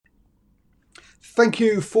Thank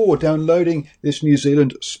you for downloading this New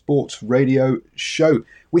Zealand Sports Radio show.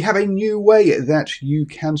 We have a new way that you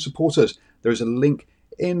can support us. There is a link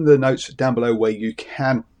in the notes down below where you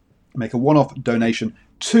can make a one-off donation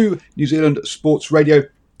to New Zealand Sports Radio.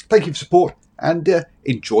 Thank you for support and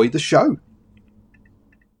enjoy the show.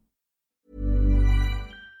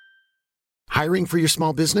 Hiring for your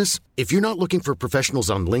small business? If you're not looking for professionals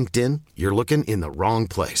on LinkedIn, you're looking in the wrong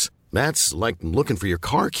place. That's like looking for your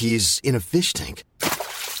car keys in a fish tank.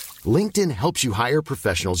 LinkedIn helps you hire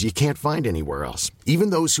professionals you can't find anywhere else, even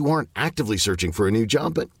those who aren't actively searching for a new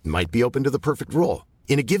job but might be open to the perfect role.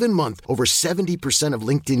 In a given month, over 70% of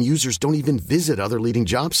LinkedIn users don't even visit other leading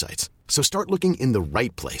job sites. So start looking in the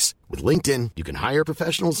right place. With LinkedIn, you can hire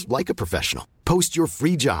professionals like a professional. Post your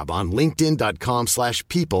free job on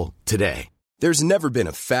linkedin.com/people today. There's never been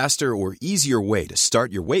a faster or easier way to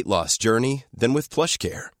start your weight loss journey than with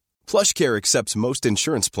PlushCare. PlushCare accepts most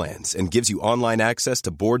insurance plans and gives you online access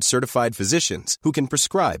to board-certified physicians who can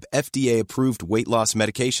prescribe FDA-approved weight loss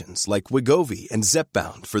medications like Wegovy and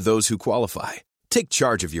Zepbound for those who qualify. Take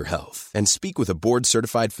charge of your health and speak with a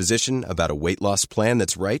board-certified physician about a weight loss plan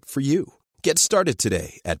that's right for you. Get started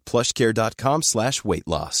today at plushcare.com/weight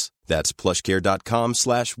loss. That's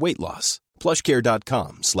plushcare.com/weight loss.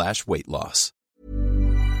 plushcare.com/weight loss.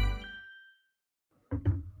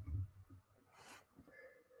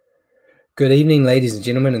 Good evening, ladies and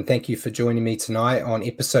gentlemen, and thank you for joining me tonight on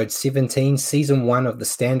episode 17, season 1 of The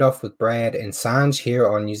Standoff with Brad and Sanj here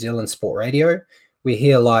on New Zealand Sport Radio. We're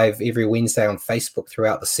here live every Wednesday on Facebook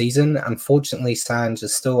throughout the season. Unfortunately, Sanj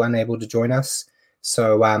is still unable to join us,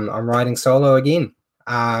 so I'm riding solo again.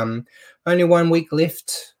 Only 1 week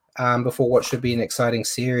left before what should be an exciting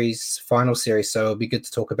final series, so it'll be good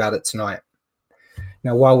to talk about it tonight.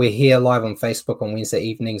 Now, while we're here live on Facebook on Wednesday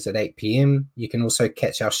evenings at 8 p.m, you can also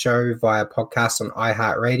catch our show via podcast on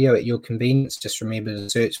iHeartRadio at your convenience. Just remember to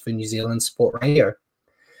search for New Zealand Sport Radio.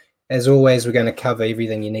 As always, we're going to cover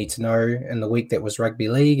everything you need to know in the week that was rugby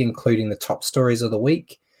league, including the top stories of the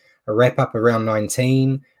week, a wrap-up around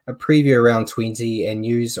 19, a preview around 20, and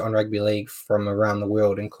news on rugby league from around the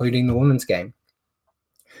world, including the women's game.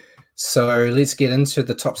 So let's get into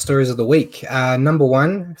the top stories of the week. Number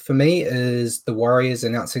 1 for me is the Warriors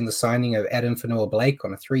announcing the signing of Addin Fonua-Blake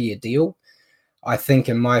on a 3-year deal. I think,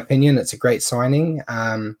 in my opinion, it's a great signing.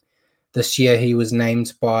 This year he was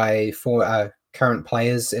named by current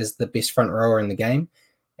players as the best front rower in the game.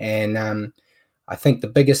 And I think the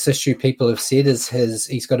biggest issue people have said is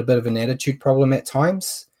he's got a bit of an attitude problem at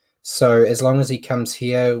times. So as long as he comes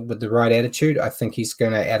here with the right attitude, I think he's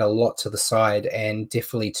going to add a lot to the side and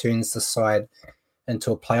definitely turns the side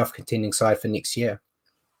into a playoff contending side for next year.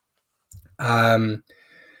 So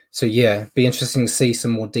yeah, be interesting to see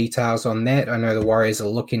some more details on that. I know the Warriors are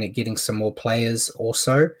looking at getting some more players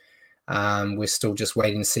also. We're still just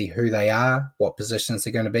waiting to see who they are, what positions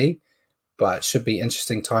they're going to be, but it should be an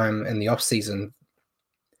interesting time in the off-season.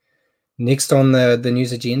 Next on the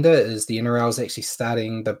news agenda is the NRL is actually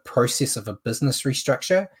starting the process of a business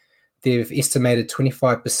restructure. They've estimated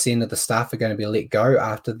 25% of the staff are going to be let go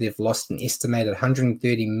after they've lost an estimated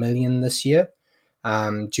 $130 million this year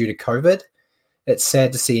due to COVID. It's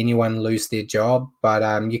sad to see anyone lose their job, but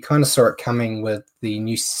you kind of saw it coming with the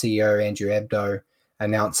new CEO, Andrew Abdo,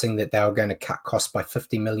 announcing that they were going to cut costs by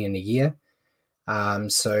 $50 million a year.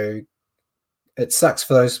 So it sucks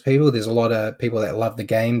for those people. There's a lot of people that love the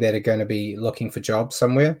game that are going to be looking for jobs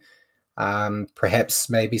somewhere. Perhaps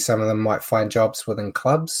maybe some of them might find jobs within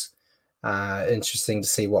clubs. Interesting to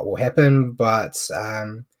see what will happen, but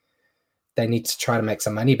they need to try to make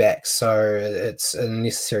some money back. So it's a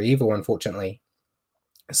necessary evil, unfortunately.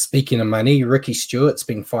 Speaking of money, Ricky Stewart's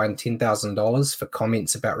been fined $10,000 for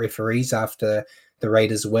comments about referees after the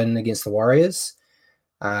Raiders win against the Warriors.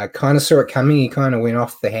 Kind of saw it coming. He kind of went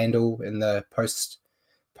off the handle in the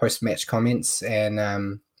post-match comments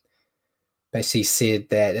and basically said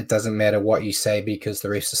that it doesn't matter what you say because the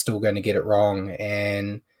refs are still going to get it wrong.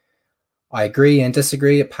 And I agree and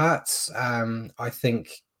disagree at parts. I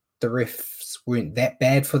think the refs weren't that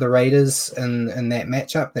bad for the Raiders in that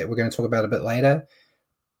matchup that we're going to talk about a bit later.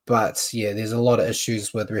 But yeah, there's a lot of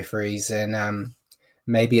issues with referees, and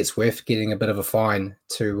maybe it's worth getting a bit of a fine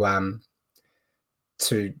to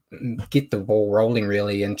get the ball rolling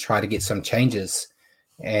really and try to get some changes.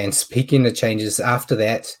 And speaking of changes, after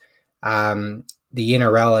that, the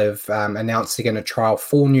NRL have announced they're going to trial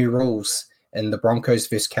 4 new rules in the Broncos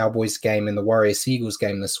versus Cowboys game and the Warriors-Eagles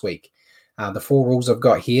game this week. The 4 rules I've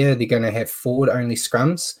got here, they're going to have forward-only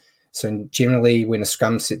scrums. So generally, when a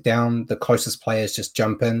scrum's set down, the closest players just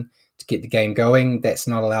jump in to get the game going. That's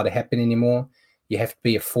not allowed to happen anymore. You have to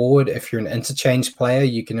be a forward. If you're an interchange player,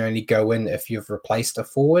 you can only go in if you've replaced a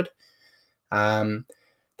forward. They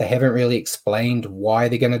haven't really explained why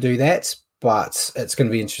they're going to do that, but it's going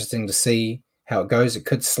to be interesting to see how it goes. It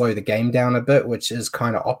could slow the game down a bit, which is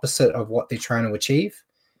kind of opposite of what they're trying to achieve.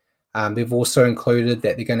 They've also included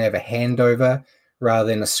that they're going to have a handover rather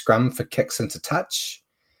than a scrum for kicks into touch.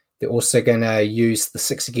 They're also going to use the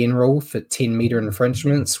 6 again rule for 10-meter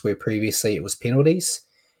infringements, where previously it was penalties.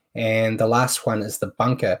 And the last one is the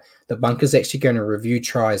bunker. The bunker is actually going to review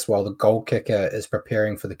tries while the goal kicker is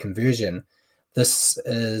preparing for the conversion. This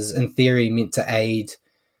is, in theory, meant to aid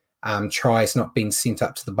tries not being sent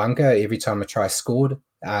up to the bunker every time a try is scored,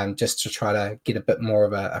 just to try to get a bit more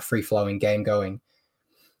of a free-flowing game going.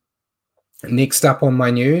 Next up on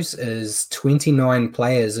my news is 29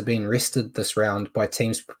 players have been rested this round by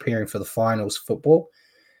teams preparing for the finals football.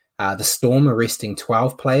 The Storm are resting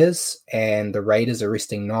 12 players and the Raiders are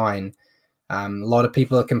resting 9. A lot of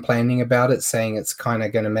people are complaining about it, saying it's kind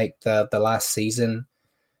of going to make the last season,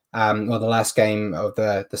 or the last game of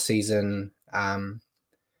the season, a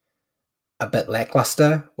bit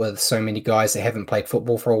lackluster with so many guys that haven't played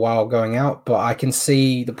football for a while going out. But I can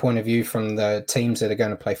see the point of view from the teams that are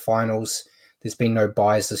going to play finals. There's been no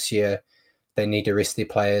buys this year. They need to rest their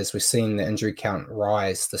players. We've seen the injury count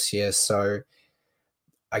rise this year. So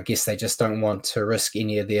I guess they just don't want to risk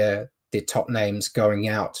any of their top names going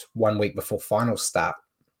out 1 week before finals start.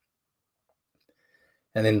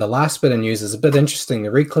 And then the last bit of news is a bit interesting.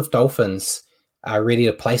 The Redcliffe Dolphins are ready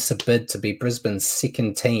to place a bid to be Brisbane's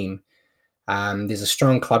second team. There's a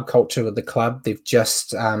strong club culture with the club. They've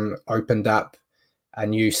just opened up a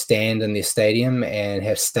new stand in their stadium and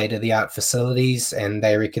have state-of-the-art facilities, and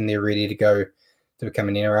they reckon they're ready to go to become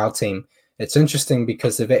an NRL team. It's interesting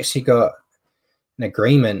because they've actually got an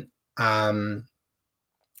agreement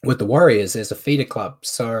with the Warriors as a feeder club.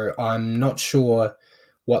 So I'm not sure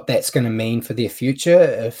what that's going to mean for their future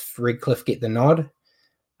if Redcliffe get the nod.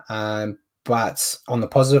 But on the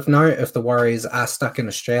positive note, if the Warriors are stuck in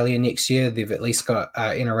Australia next year, they've at least got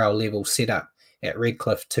NRL level set up at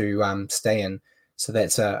Redcliffe to stay in. So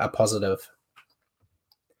that's a positive.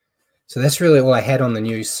 So that's really all I had on the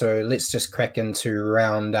news. So let's just crack into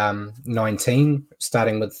round 19,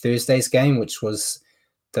 starting with Thursday's game, which was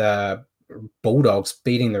the Bulldogs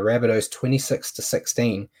beating the Rabbitohs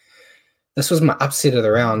 26-16. This was my upset of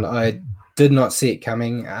the round. I did not see it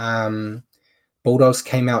coming. Bulldogs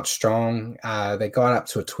came out strong. They got up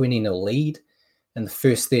to a 20-0 lead in the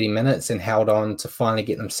first 30 minutes and held on to finally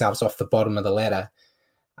get themselves off the bottom of the ladder.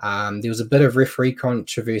 There was a bit of referee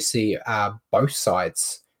controversy both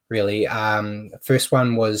sides, really. First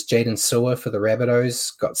one was Jaden Sewer for the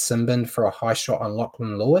Rabbitohs, got sin-binned for a high shot on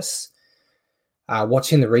Lachlan Lewis.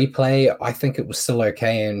 Watching the replay, I think it was still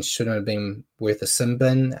okay and shouldn't have been worth a sin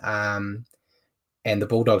bin. And the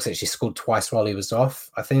Bulldogs actually scored twice while he was off.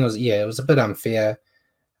 I think it was a bit unfair.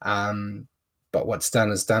 But what's done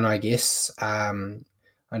is done, I guess. I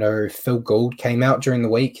know Phil Gould came out during the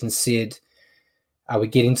week and said, are we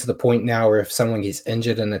getting to the point now where if someone gets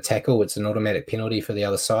injured in a tackle, it's an automatic penalty for the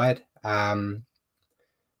other side? But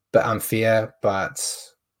unfair, but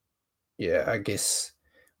yeah, I guess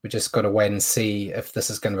we just got to wait and see if this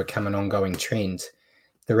is going to become an ongoing trend.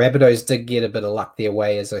 The Rabbitohs did get a bit of luck their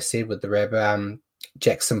way, as I said, with the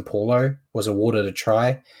Jackson Paulo was awarded a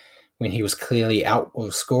try when he was clearly out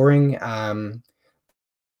of scoring.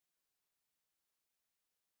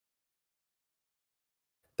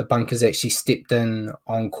 The bunkers actually stepped in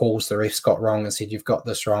on calls the refs got wrong and said, you've got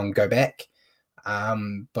this wrong, go back.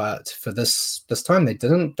 But for this time they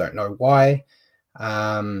didn't. Don't know why.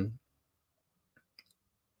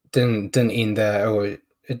 Didn't end it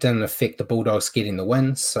didn't affect the Bulldogs getting the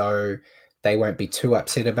win, so they won't be too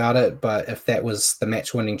upset about it. But if that was the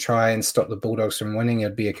match-winning try and stopped the Bulldogs from winning,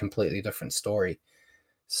 it'd be a completely different story.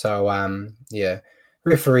 So, yeah,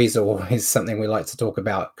 referees are always something we like to talk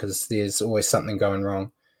about because there's always something going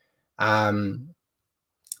wrong.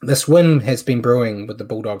 This win has been brewing with the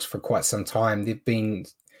Bulldogs for quite some time. They've been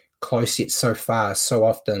close yet so far, so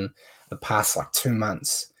often the past 2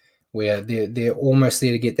 months, where they're almost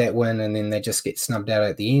there to get that win and then they just get snubbed out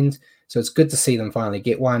at the end. So it's good to see them finally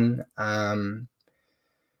get one.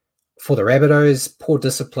 For the Rabbitohs, poor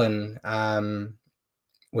discipline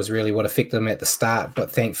was really what affected them at the start, but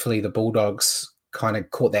thankfully the Bulldogs kind of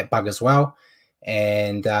caught that bug as well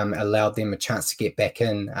and allowed them a chance to get back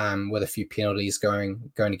in with a few penalties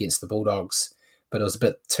going against the Bulldogs. But it was a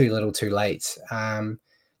bit too little too late.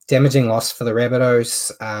 Damaging loss for the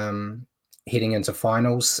Rabbitohs heading into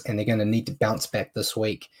finals, and they're going to need to bounce back this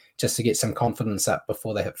week just to get some confidence up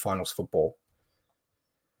before they hit finals football.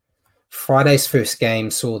 Friday's first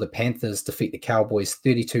game saw the Panthers defeat the Cowboys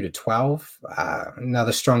 32-12.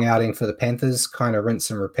 Another strong outing for the Panthers, kind of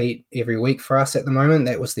rinse and repeat every week for us at the moment.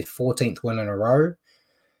 That was their 14th win in a row.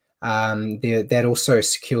 That also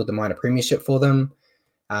secured the minor premiership for them,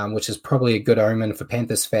 which is probably a good omen for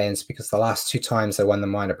Panthers fans because the last 2 times they won the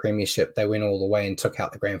minor premiership, they went all the way and took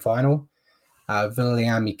out the grand final.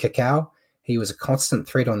 Viliami Kikau, he was a constant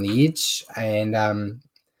threat on the edge, and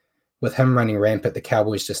with him running rampant, the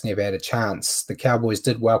Cowboys just never had a chance. The Cowboys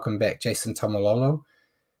did welcome back Jason Taumalolo,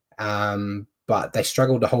 but they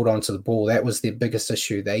struggled to hold on to the ball. That was their biggest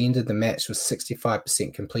issue. They ended the match with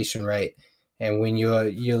 65% completion rate, and when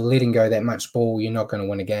you're letting go that much ball, you're not going to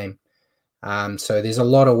win a game. So there's a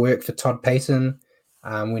lot of work for Todd Payton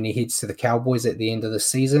when he heads to the Cowboys at the end of the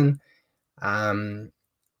season,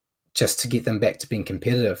 just to get them back to being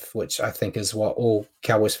competitive, which I think is what all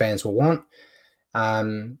Cowboys fans will want.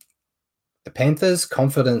 The Panthers'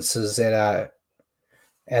 confidence is at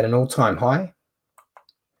an all-time high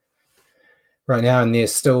right now, and they're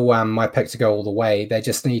still my pick to go all the way. They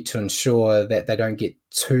just need to ensure that they don't get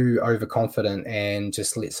too overconfident and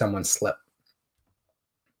just let someone slip.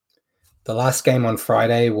 The last game on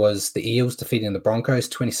Friday was the Eels defeating the Broncos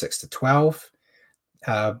 26-12.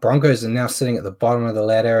 Broncos are now sitting at the bottom of the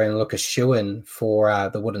ladder and look a shoo-in for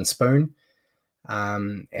the wooden spoon.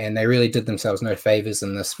 And they really did themselves no favors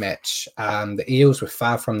in this match. The Eels were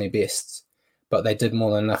far from their best, but they did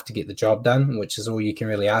more than enough to get the job done, which is all you can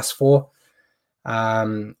really ask for.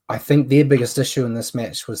 I think their biggest issue in this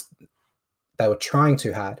match was they were trying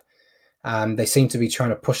too hard. They seem to be trying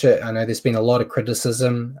to push it. I know there's been a lot of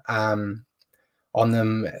criticism on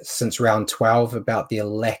them since round 12 about their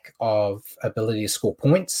lack of ability to score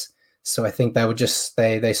points. So I think they were just,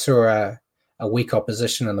 they saw a weak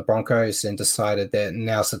opposition in the Broncos and decided that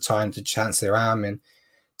now's the time to chance their arm, and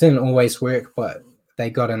didn't always work, but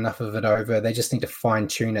they got enough of it over. They just need to fine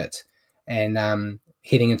tune it, and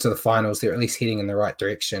heading into the finals, they're at least heading in the right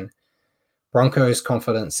direction. Broncos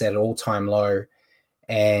confidence at an all-time low,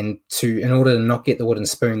 and in order to not get the wooden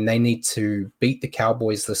spoon, they need to beat the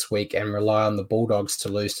Cowboys this week and rely on the Bulldogs to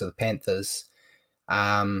lose to the Panthers.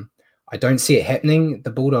 I don't see it happening.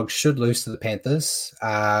 The Bulldogs should lose to the Panthers,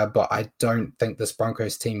 but I don't think this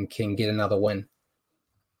Broncos team can get another win.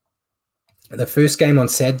 The first game on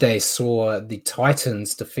Saturday saw the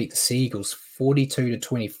Titans defeat the Seagulls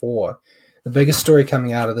 42-24. The biggest story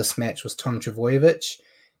coming out of this match was Tom Trbojevic.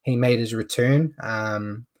 He made his return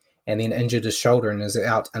and then injured his shoulder and is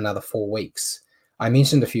out another 4 weeks. I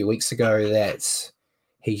mentioned a few weeks ago that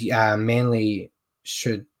Manly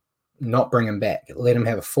should not bring him back. Let him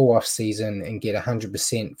have a full off season and get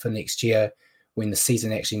 100% for next year when the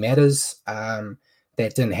season actually matters. That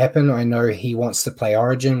didn't happen. I know he wants to play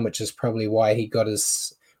Origin, which is probably why he got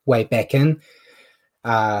his way back in.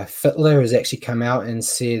 Fittler has actually come out and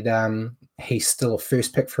said he's still a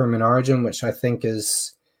first pick for him in Origin, which I think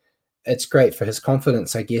it's great for his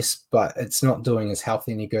confidence, I guess, but it's not doing his health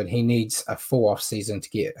any good. He needs a full off season to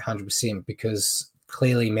get 100% because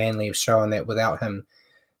clearly Manly have shown that without him,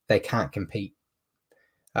 they can't compete.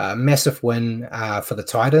 Massive win for the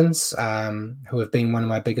Titans, who have been one of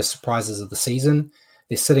my biggest surprises of the season.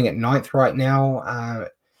 They're sitting at 9th right now.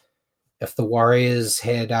 If the Warriors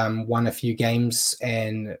had won a few games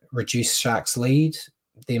and reduced Sharks' lead,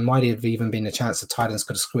 there might have even been a chance the Titans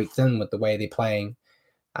could have squeaked in with the way they're playing.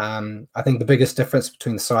 I think the biggest difference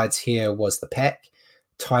between the sides here was the pack.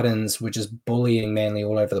 Titans were just bullying Manly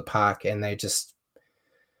all over the park, and they just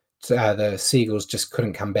the Seagulls just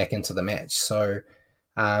couldn't come back into the match. So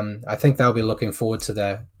I think they'll be looking forward to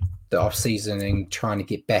the off season and trying to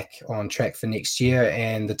get back on track for next year.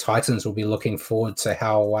 And the Titans will be looking forward to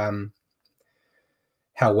how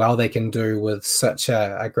well they can do with such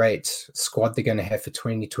a great squad they're going to have for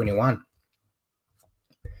 2021.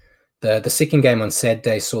 The second game on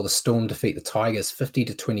Saturday saw the Storm defeat the Tigers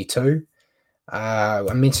 50-22.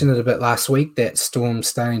 I mentioned it a bit last week that Storm's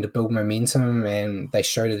starting to build momentum, and they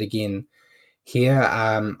showed it again here.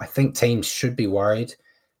 I think teams should be worried.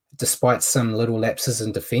 Despite some little lapses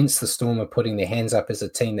in defense, the Storm are putting their hands up as a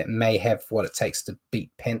team that may have what it takes to beat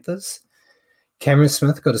Panthers. Cameron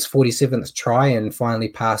Smith got his 47th try and finally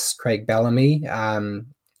passed Craig Bellamy on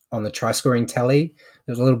the try-scoring tally.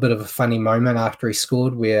 There was a little bit of a funny moment after he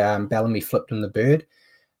scored where Bellamy flipped him the bird.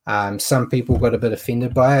 Some people got a bit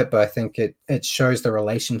offended by it, but I think it shows the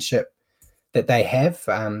relationship that they have.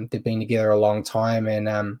 They've been together a long time, and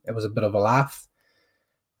it was a bit of a laugh.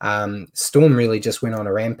 Storm really just went on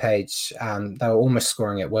a rampage. They were almost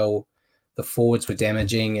scoring at will. The forwards were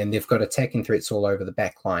damaging, and they've got attacking threats all over the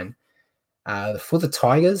back line. For the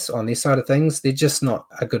Tigers, on their side of things, they're just not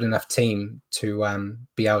a good enough team to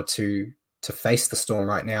be able to face the Storm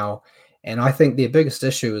right now. And I think their biggest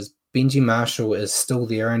issue is Benji Marshall is still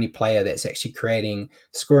their only player that's actually creating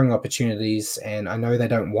scoring opportunities. And I know they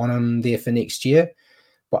don't want him there for next year,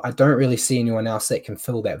 but I don't really see anyone else that can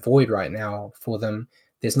fill that void right now for them.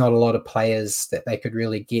 There's not a lot of players that they could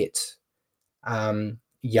really get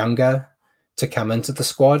younger to come into the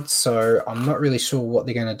squad. So I'm not really sure what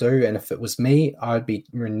they're going to do. And if it was me, I'd be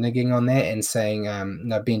reneging on that and saying,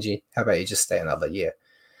 no, Benji, how about you just stay another year?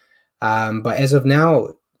 But as of now,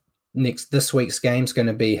 this week's game is going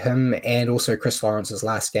to be him and also Chris Lawrence's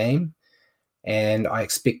last game. And I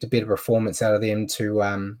expect a better performance out of them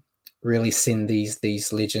to really send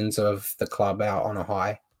these legends of the club out on a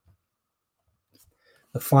high.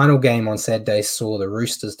 The final game on Saturday saw the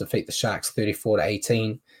Roosters defeat the Sharks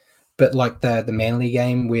 34-18. But like the Manly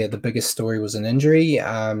game where the biggest story was an injury,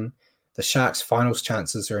 the Sharks' finals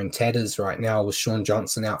chances are in tatters right now with Sean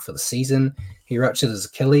Johnson out for the season. He ruptured his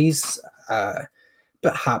Achilles.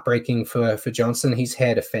 Bit heartbreaking for Johnson. He's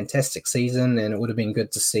had a fantastic season and it would have been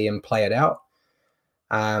good to see him play it out.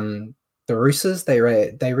 The Roosters, they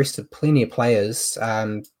rested plenty of players,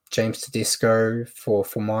 James Tedesco for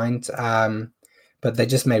mind, but they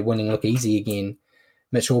just made winning look easy again.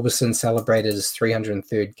 Mitch Orbison celebrated his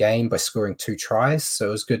 303rd game by scoring 2 tries, so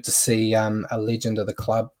it was good to see a legend of the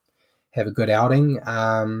club have a good outing.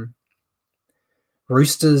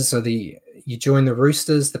 Roosters you join the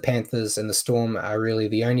Roosters, the Panthers, and the Storm are really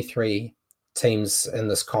the only 3 teams in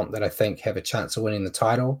this comp that I think have a chance of winning the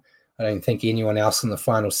title. I don't think anyone else in the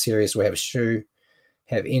final series will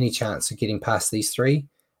have any chance of getting past these 3.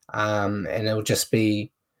 And it'll just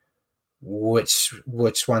be which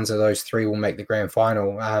ones of those 3 will make the grand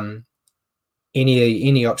final.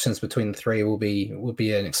 Any options between the 3 will be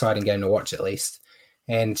an exciting game to watch at least.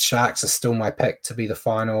 And Sharks are still my pick to be the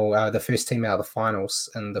first team out of the finals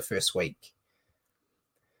in the first week.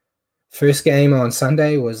 First game on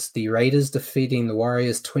Sunday was the Raiders defeating the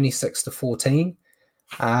Warriors 26-14.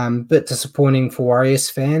 Bit disappointing for Warriors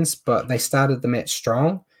fans, but they started the match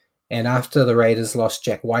strong. And after the Raiders lost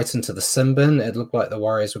Jack Whiten to the sin bin, it looked like the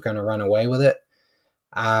Warriors were going to run away with it.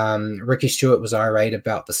 Ricky Stewart was irate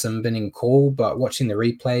about the sin binning call, but watching the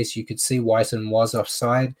replays, you could see Whiten was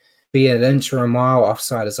offside. Be it an inch or a mile,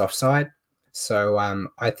 offside is offside. So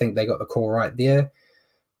I think they got the call right there.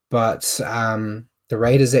 But the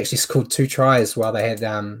Raiders actually scored 2 tries while they had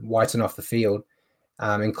Whiten off the field,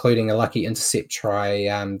 including a lucky intercept try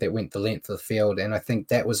that went the length of the field. And I think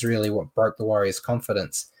that was really what broke the Warriors'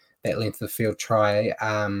 confidence, that length of the field try.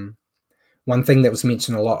 One thing that was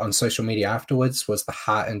mentioned a lot on social media afterwards was the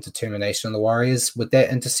heart and determination of the Warriors. With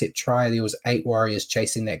that intercept try, there was 8 Warriors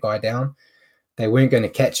chasing that guy down. They weren't going to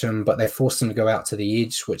catch him, but they forced him to go out to the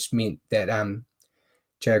edge, which meant that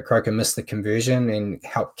Jared Croker missed the conversion and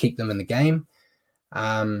helped keep them in the game.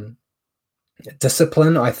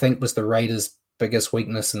 Discipline, I think, was the Raiders' biggest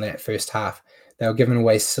weakness in that first half. They were giving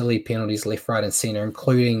away silly penalties left, right, and center,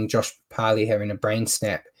 including Josh Parley having a brain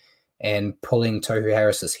snap and pulling Tohu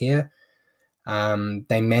Harris's hair.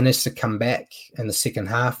 They managed to come back in the second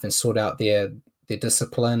half and sort out their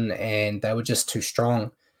discipline, and they were just too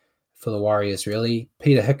strong for the Warriors, really.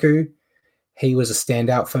 Peter Hiku, he was a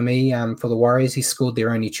standout for me for the Warriors. He scored their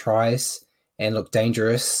only tries and looked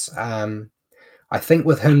dangerous. I think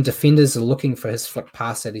with him, defenders are looking for his flick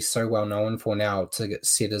pass that he's so well known for now to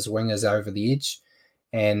set his wingers over the edge.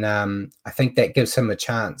 And I think that gives him a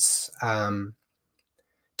chance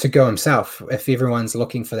to go himself. If everyone's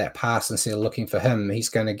looking for that pass instead of looking for him, he's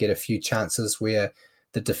going to get a few chances where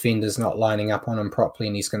the defender's not lining up on him properly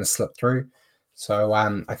and he's going to slip through. So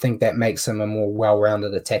I think that makes him a more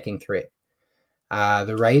well-rounded attacking threat.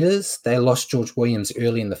 The Raiders, they lost George Williams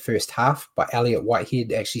early in the first half, but Elliot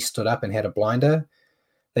Whitehead actually stood up and had a blinder.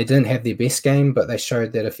 They didn't have their best game, but they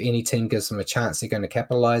showed that if any team gives them a chance, they're going to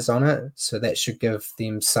capitalize on it. So that should give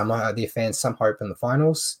them their fans some hope in the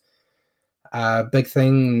finals. Big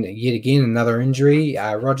thing, yet again, another injury.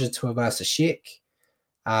 Roger Tuivasa-Sheck,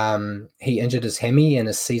 he injured his hammy and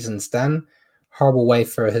his season's done. Horrible way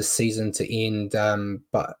for his season to end,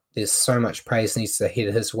 but there's so much praise needs to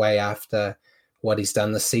head his way after what he's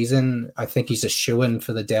done this season. I think he's a shoo-in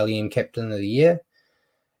for the Dally M Captain of the Year,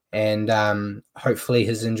 and hopefully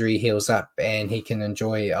his injury heals up and he can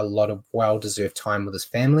enjoy a lot of well-deserved time with his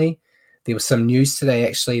family. There was some news today,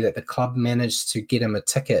 actually, that the club managed to get him a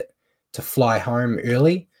ticket to fly home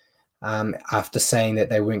early after saying that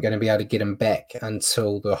they weren't going to be able to get him back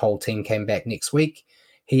until the whole team came back next week.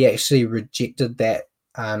 He actually rejected that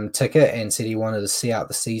ticket and said he wanted to see out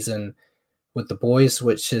the season with the boys,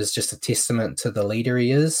 which is just a testament to the leader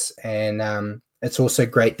he is. And it's also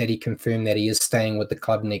great that he confirmed that he is staying with the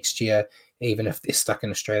club next year, even if they're stuck in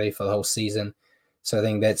Australia for the whole season. So I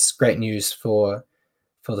think that's great news for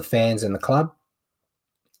the fans and the club.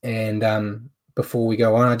 And before we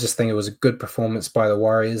go on, I just think it was a good performance by the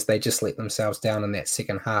Warriors. They just let themselves down in that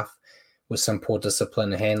second half with some poor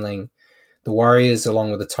discipline and handling. The Warriors,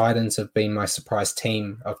 along with the Titans, have been my surprise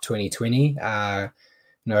team of 2020.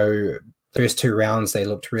 First two rounds, they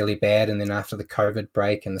looked really bad. And then after the COVID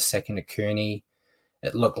break and the sacking of Kearney,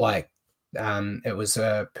 it looked like it was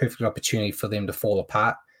a perfect opportunity for them to fall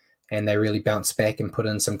apart. And they really bounced back and put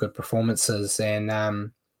in some good performances. And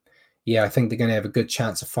I think they're going to have a good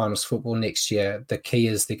chance of finals football next year. The key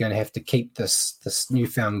is they're going to have to keep this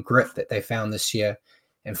newfound grit that they found this year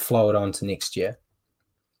and flow it on to next year.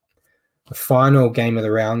 The final game of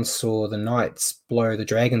the round saw the Knights blow the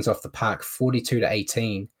Dragons off the park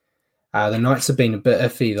 42-18. The Knights have been a bit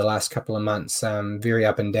iffy the last couple of months, very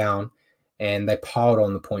up and down, and they piled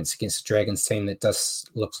on the points against the Dragons team that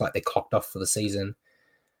looks like they clocked off for the season.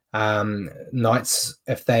 Knights,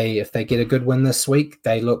 if they get a good win this week,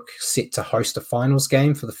 they look set to host a finals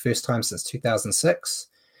game for the first time since 2006.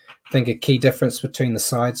 I think a key difference between the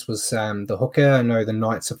sides was the hooker. I know the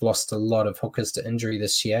Knights have lost a lot of hookers to injury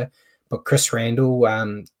this year, but Chris Randall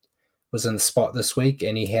was in the spot this week,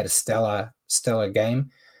 and he had a stellar game.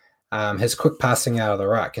 His quick passing out of the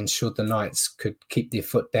ruck ensured the Knights could keep their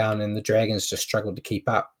foot down, and the Dragons just struggled to keep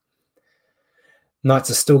up.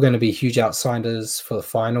 Knights are still going to be huge outsiders for the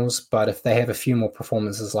finals, but if they have a few more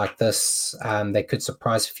performances like this, they could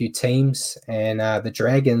surprise a few teams. And the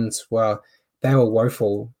Dragons, well, they were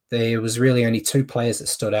woeful. There was really only two players that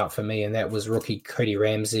stood out for me, and that was rookie Cody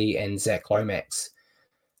Ramsey and Zach Lomax.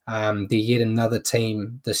 They're yet another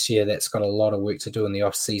team this year that's got a lot of work to do in the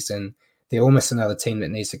off-season. They're almost another team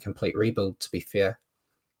that needs a complete rebuild, to be fair.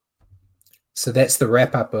 So that's the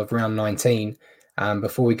wrap-up of round 19.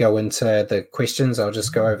 Before we go into the questions, I'll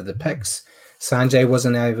just go over the picks. Sanjay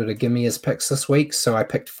wasn't able to give me his picks this week, so I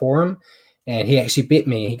picked for him, and he actually bet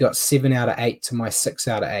me. He got 7 out of 8 to my 6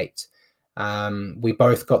 out of 8. We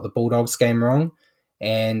both got the Bulldogs game wrong,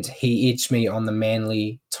 and he edged me on the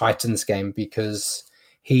Manly Titans game because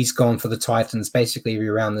he's gone for the Titans basically every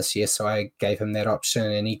round this year, so I gave him that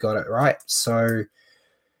option, and he got it right. So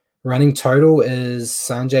running total is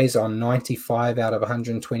Sanjay's on 95 out of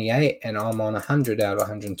 128, and I'm on 100 out of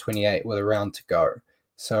 128 with a round to go.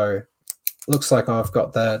 So looks like I've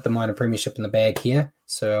got the minor premiership in the bag here.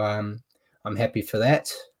 So I'm happy for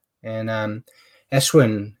that. And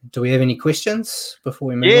Ashwin, do we have any questions before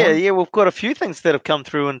we move on? Yeah, we've got a few things that have come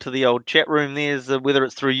through into the old chat room. There's whether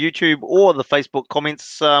it's through YouTube or the Facebook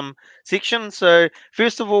comments section. So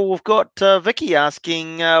first of all, we've got Vicky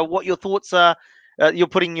asking what your thoughts are. You're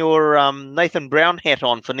putting your Nathan Brown hat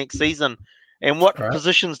on for next season, and what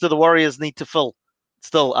positions do the Warriors need to fill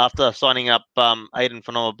still after signing up Aiden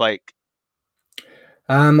Whanua-Bake?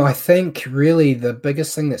 I think really the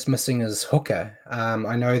biggest thing that's missing is hooker.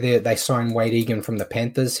 I know they signed Wade Egan from the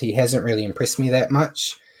Panthers. He hasn't really impressed me that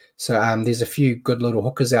much. So there's a few good little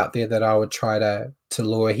hookers out there that I would try to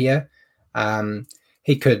lure here.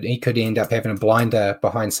 He could end up having a blinder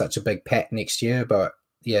behind such a big pack next year, but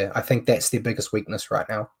yeah, I think that's their biggest weakness right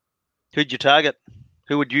now. Who'd you target?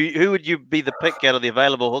 Who would you be the pick out of the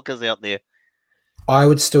available hookers out there? I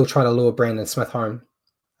would still try to lure Brandon Smith home.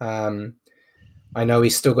 I know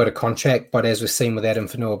he's still got a contract, but as we've seen with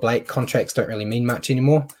Aiden Whanua-Bake, contracts don't really mean much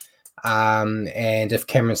anymore. And if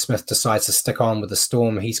Cameron Smith decides to stick on with the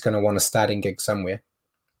Storm, he's going to want a starting gig somewhere.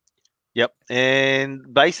 Yep.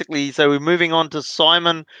 And basically, so we're moving on to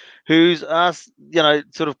Simon, who's asked,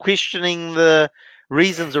 sort of questioning the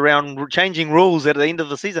reasons around changing rules at the end of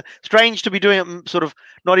the season. Strange to be doing it sort of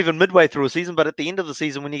not even midway through a season, but at the end of the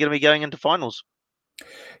season when you're going to be going into finals.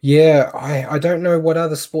 Yeah, I don't know what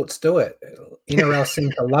other sports do it. NRL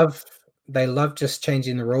seems to love just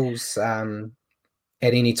changing the rules at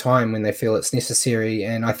any time when they feel it's necessary.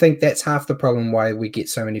 And I think that's half the problem why we get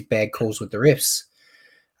so many bad calls with the refs.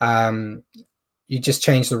 You just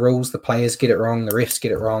change the rules, the players get it wrong, the refs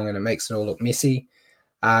get it wrong, and it makes it all look messy.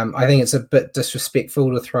 I think it's a bit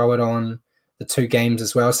disrespectful to throw it on the two games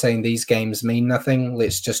as well, saying these games mean nothing.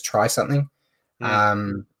 Let's just try something.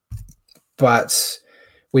 Yeah. But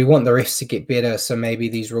we want the refs to get better, so maybe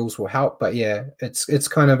these rules will help. But yeah, it's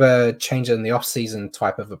kind of a change in the off-season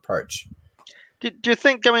type of approach. Do you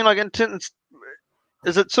think,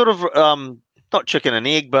 is it sort of not chicken and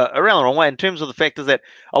egg, but around the wrong way in terms of the fact is that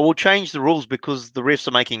I will change the rules because the refs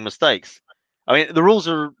are making mistakes? I mean, the rules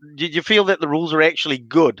are. Did you feel that the rules are actually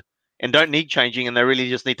good and don't need changing, and they really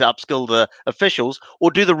just need to upskill the officials,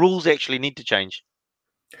 or do the rules actually need to change?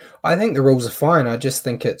 I think the rules are fine. I just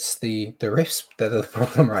think it's the refs that are the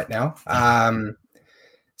problem right now.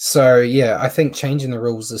 So yeah, I think changing the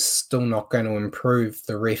rules is still not going to improve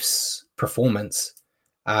the refs' performance.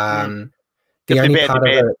 The only part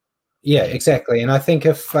of it, yeah, exactly. And I think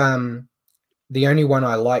if the only one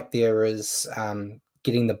I like there is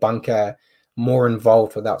getting the bunker more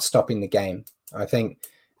involved without stopping the game. I think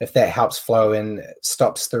if that helps flow and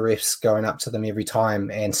stops the refs going up to them every time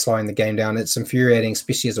and slowing the game down, it's infuriating,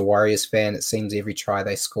 especially as a Warriors fan. It seems every try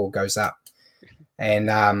they score goes up. And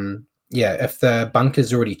if the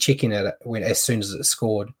bunker's already checking it as soon as it's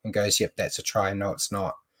scored and goes, yep, that's a try. No, it's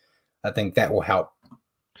not. I think that will help.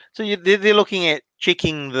 So they're looking at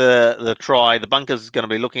checking the try. The bunker's going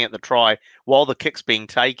to be looking at the try while the kick's being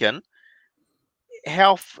taken.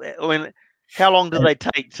 How long do they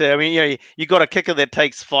take to? You got a kicker that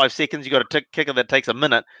takes 5 seconds. You got a kicker that takes a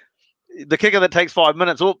minute. The kicker that takes 5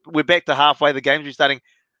 minutes. Oh, we're back to halfway. The game's restarting.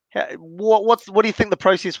 What do you think the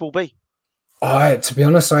process will be? To be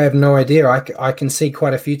honest, I have no idea. I can see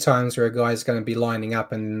quite a few times where a guy's going to be lining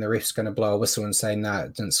up and the ref's going to blow a whistle and say, "No,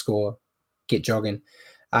 it didn't score. Get jogging."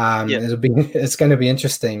 It's going to be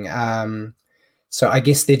interesting. So I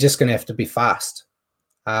guess they're just going to have to be fast.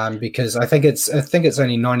 Because I think it's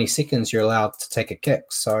only 90 seconds you're allowed to take a kick,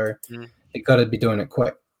 so you've got to be doing it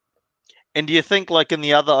quick. And do you think, like in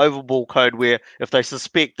the other oval ball code, where if they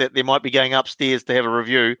suspect that they might be going upstairs to have a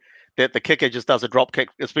review, that the kicker just does a drop kick,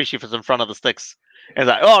 especially if it's in front of the sticks, and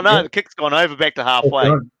like, oh no, the kick's gone over back to halfway.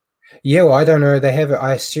 Yeah, well, I don't know. They have it.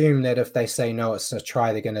 I assume that if they say no, it's a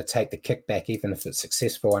try, they're going to take the kick back, even if it's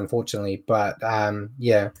successful, unfortunately. But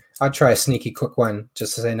I'd try a sneaky quick one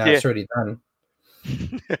just to say no, it's already done.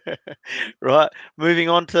 Right. Moving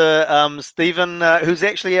on to Stephen, who's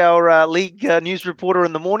actually our league news reporter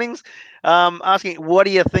in the mornings, asking, what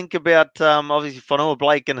do you think about obviously Whanua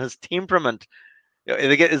Blake and his temperament?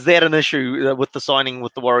 Is that an issue with the signing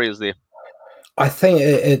with the Warriors there? I think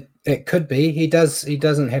it could be. He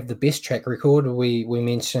doesn't have the best track record. We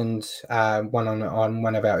mentioned one on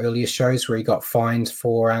one of our earlier shows where he got fined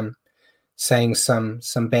for saying some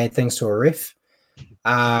bad things to a ref.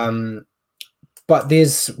 But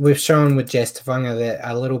we've shown with Jazz Tavanga that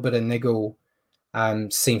a little bit of niggle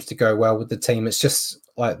seems to go well with the team. It's just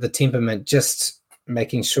like the temperament, just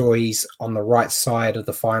making sure he's on the right side of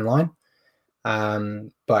the fine line.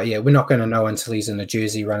 But yeah, we're not going to know until he's in a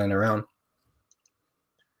jersey running around.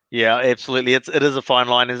 Yeah, absolutely. It is a fine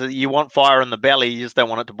line. Is it? You want fire in the belly, you just don't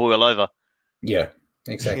want it to boil over. Yeah,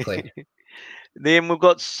 exactly. Then we've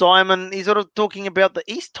got Simon. He's sort of talking about the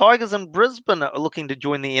East Tigers in Brisbane are looking to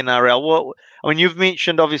join the NRL. You've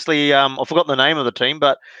mentioned, obviously, I forgot the name of the team,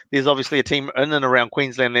 but there's obviously a team in and around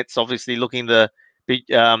Queensland that's obviously looking to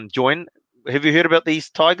join. Have you heard about the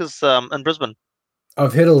East Tigers in Brisbane?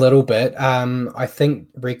 I've heard a little bit. I think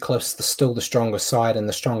Redcliffe's still the stronger side and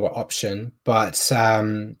the stronger option, but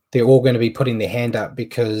they're all going to be putting their hand up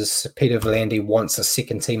because Peter V'landys wants a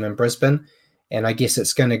second team in Brisbane. And I guess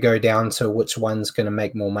it's going to go down to which one's going to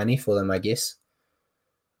make more money for them, I guess.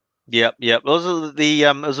 Yep. It was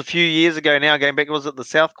it was a few years ago now, going back, was it the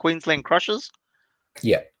South Queensland Crushers?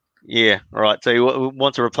 Yeah. Yeah, right. So he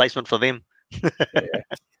wants a replacement for them.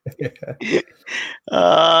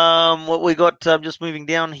 What we got, just moving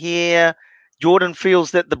down here, Jordan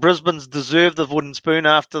feels that the Brisbanes deserve the wooden spoon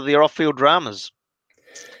after their off-field dramas.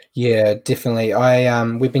 Yeah, definitely.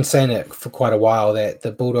 We've been saying it for quite a while that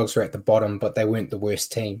the Bulldogs were at the bottom, but they weren't the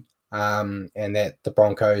worst team, and that the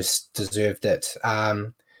Broncos deserved it.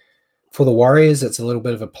 For the Warriors, it's a little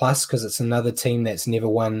bit of a plus because it's another team that's never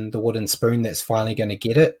won the wooden spoon that's finally going to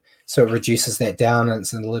get it. So it reduces that down, and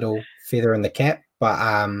it's a little feather in the cap.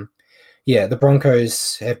 But the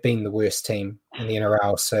Broncos have been the worst team in the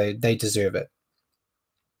NRL, so they deserve it.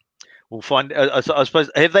 We'll find. I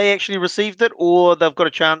suppose, have they actually received it, or they've got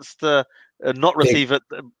a chance to not receive it?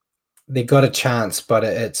 They got a chance, but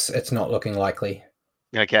it's not looking likely.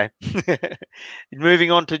 Okay.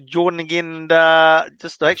 Moving on to Jordan again.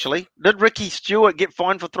 Did Ricky Stewart get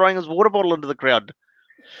fined for throwing his water bottle into the crowd?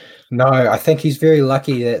 No, I think he's very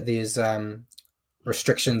lucky that there's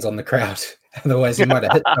restrictions on the crowd. Otherwise, he might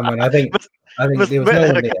have hit someone. I think there was no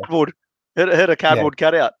one there. Hit a cardboard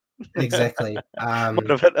cutout. Exactly. Might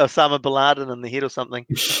have hit Osama bin Laden in the head or something.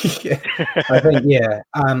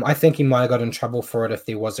 I think he might have got in trouble for it if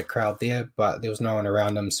there was a crowd there, but there was no one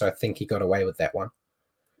around him, so I think he got away with that one.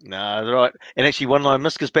 No, right. And actually, one line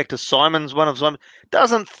miss goes back to Simon's. One of Simon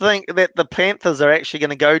doesn't think that the Panthers are actually going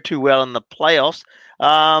to go too well in the playoffs.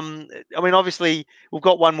 Obviously, we've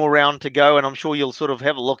got one more round to go, and I'm sure you'll sort of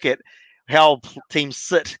have a look at how teams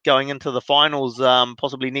sit going into the finals,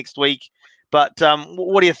 possibly next week. But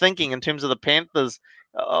what are you thinking in terms of the Panthers?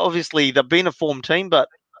 Obviously, they've been a form team, but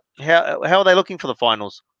how are they looking for the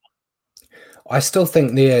finals? I still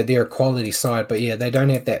think they're a quality side, but yeah, they don't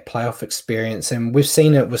have that playoff experience, and we've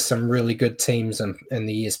seen it with some really good teams in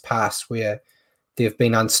the years past where they've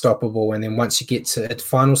been unstoppable, and then once you get to it,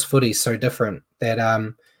 finals footy is so different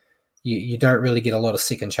that you don't really get a lot of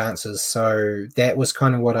second chances. So that was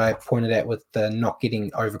kind of what I pointed at with the not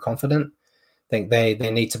getting overconfident. I think they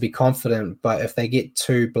need to be confident, but if they get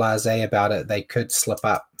too blasé about it, they could slip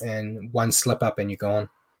up, and one slip up and you're gone.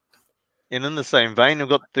 And in the same vein, we've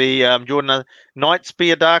got the Jordan Knights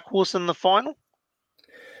be a dark horse in the final.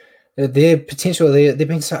 Their potential, they've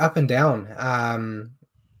been so up and down.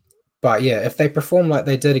 But yeah, if they perform like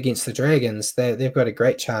they did against the Dragons, they've got a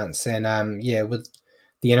great chance. And yeah, with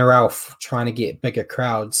the NRL trying to get bigger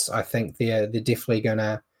crowds, I think they're definitely going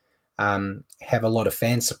to have a lot of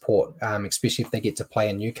fan support, especially if they get to play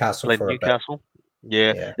in Newcastle for a bit.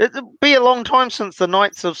 Yeah. It'll be a long time since the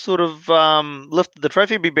Knights have sort of lifted the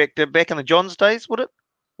trophy. Be back in the Johns days, would it?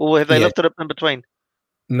 Or have they lifted it in between?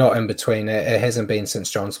 Not in between. It hasn't been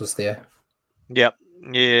since Johns was there. Yep.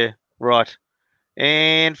 Yeah. Right.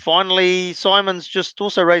 And finally, Simon's just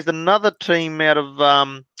also raised another team out of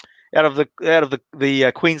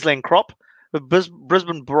the Queensland crop, the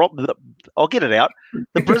Brisbane. I'll get it out.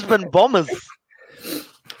 The Brisbane Bombers.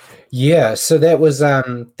 Yeah, so that was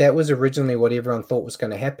originally what everyone thought was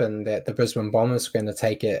going to happen, that the Brisbane Bombers were going to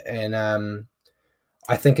take it, and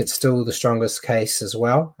I think it's still the strongest case as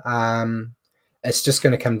well. It's just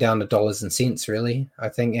going to come down to dollars and cents, really, I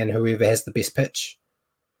think, and whoever has the best pitch.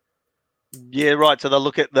 Yeah, right. So they'll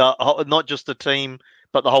look at not just the team,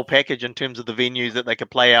 but the whole package in terms of the venues that they could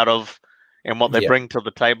play out of and what they bring to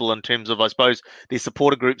the table in terms of, I suppose, their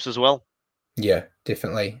supporter groups as well. Yeah,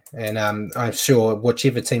 definitely. And I'm sure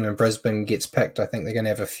whichever team in Brisbane gets picked, I think they're going to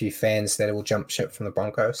have a few fans that will jump ship from the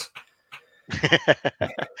Broncos.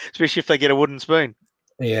 Especially if they get a wooden spoon.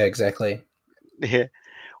 Yeah, exactly. Yeah.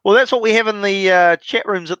 Well, that's what we have in the chat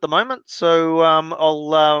rooms at the moment. So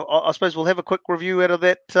I suppose we'll have a quick review out of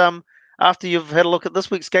that after you've had a look at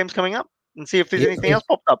this week's games coming up and see if there's anything else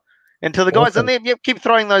popped up. And to the guys in there, keep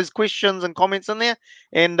throwing those questions and comments in there,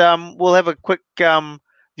 and we'll have a quick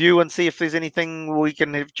view and see if there's anything we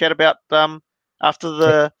can have chat about after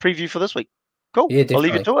the preview for this week. Cool. Yeah, I'll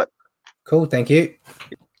leave you to it. Cool. Thank you.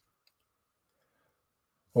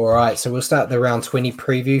 All right, so we'll start the round 20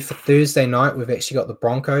 preview for Thursday night. We've actually got the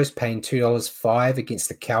Broncos paying $2.05 against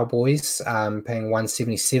the Cowboys, paying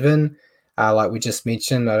 $1.77. Like we just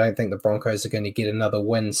mentioned, I don't think the Broncos are going to get another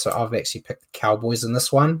win, so I've actually picked the Cowboys in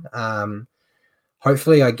this one.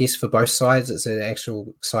 Hopefully, I guess for both sides, it's an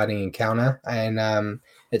actual exciting encounter, and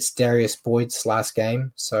it's Darius Boyd's last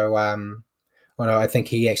game. So, I think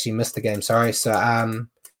he actually missed the game. Sorry. So,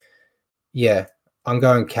 yeah. I'm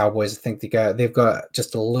going Cowboys. I think they've got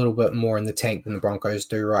just a little bit more in the tank than the Broncos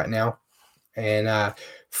do right now. And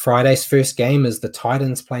Friday's first game is the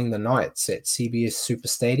Titans playing the Knights at CBS Super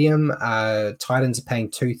Stadium. Titans are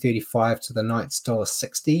paying $2.35 to the Knights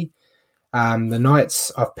 $1.60. The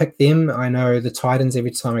Knights, I've picked them. I know the Titans,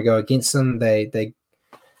 every time I go against them, they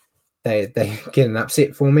get an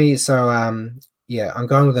upset for me. So yeah, I'm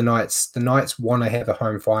going with the Knights. The Knights want to have a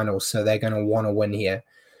home final, so they're going to want to win here.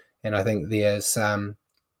 And I think there's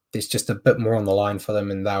just a bit more on the line for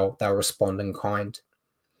them, and they'll respond in kind.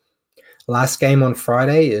 Last game on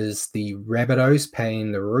Friday is the Rabbitohs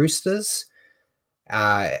paying the Roosters.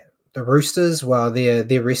 The Roosters, well,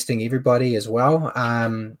 they're resting everybody as well.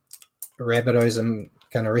 Rabbitohs are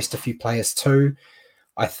going to rest a few players too.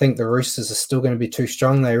 I think the Roosters are still going to be too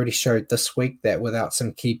strong. They already showed this week that without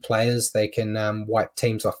some key players, they can wipe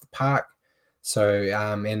teams off the park. So,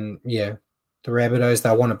 and yeah, the Rabbitohs,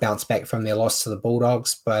 they'll want to bounce back from their loss to the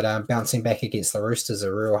Bulldogs, but bouncing back against the Roosters is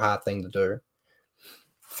a real hard thing to do.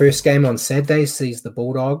 First game on Saturday sees the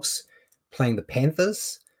Bulldogs playing the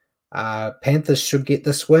Panthers. Panthers should get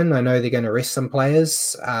this win. I know they're going to rest some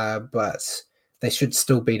players, but they should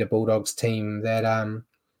still beat a Bulldogs team that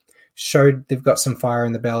showed they've got some fire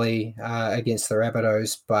in the belly against the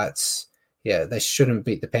Rabbitohs, but yeah, they shouldn't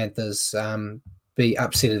beat the Panthers. Be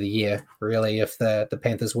upset of the year, really, if the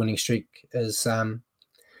Panthers winning streak is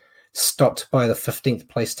stopped by the 15th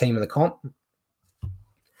place team in the comp.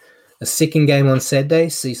 The second game on Saturday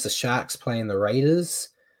sees the Sharks playing the Raiders.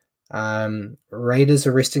 Raiders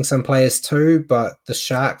are resting some players too, but the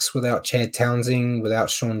Sharks, without Chad Townsend, without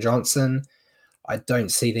Sean Johnson, I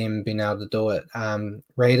don't see them being able to do it.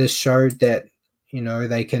 Raiders showed that,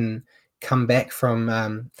 they can come back from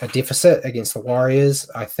a deficit against the Warriors.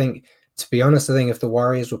 I think to be honest, I think if the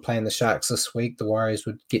Warriors were playing the Sharks this week, the Warriors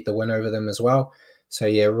would get the win over them as well. So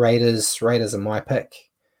yeah, Raiders are my pick.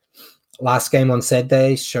 Last game on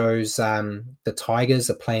Saturday shows the Tigers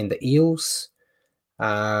are playing the Eels.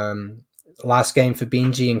 Last game for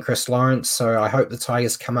Benji and Chris Lawrence, so I hope the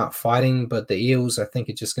Tigers come out fighting, but the Eels I think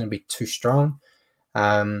are just going to be too strong.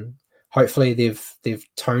 Hopefully they've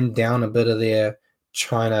toned down a bit of their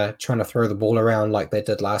trying to throw the ball around like they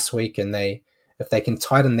did last week, and if they can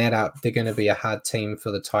tighten that up, they're going to be a hard team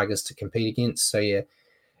for the Tigers to compete against. So yeah,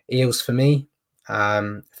 Eels for me.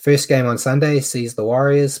 First game on Sunday sees the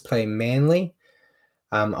Warriors play Manly.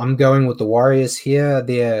 I'm going with the Warriors here.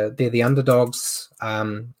 They're the underdogs,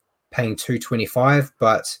 paying $2.25,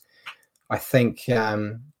 but I think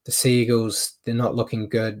the Sea Eagles, they're not looking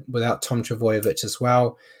good without Tom Trbojevic as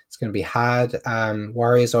well. It's going to be hard.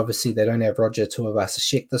 Warriors, obviously, they don't have Roger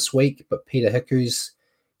Tuivasa-Sheck this week, but Peter Hiku's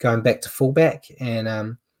going back to fullback,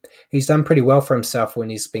 and he's done pretty well for himself when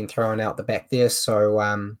he's been thrown out the back there.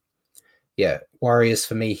 So, yeah, Warriors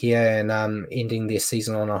for me here, and ending their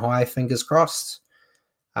season on a high, fingers crossed.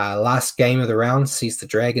 Last game of the round sees the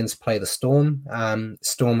Dragons play the Storm.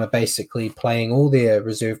 Storm are basically playing all their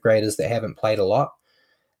reserve graders that haven't played a lot.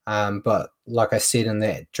 But like I said in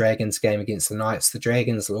that Dragons game against the Knights, the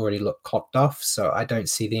Dragons already look clocked off, so I don't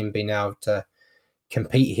see them being able to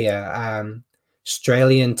compete here.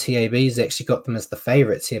 Australian TAB's actually got them as the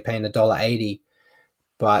favourites here, paying $1.80.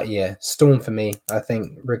 But yeah, Storm for me. I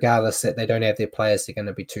think regardless that they don't have their players, they're going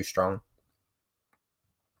to be too strong.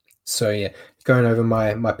 So yeah, going over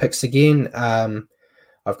my picks again.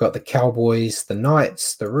 I've got the Cowboys, the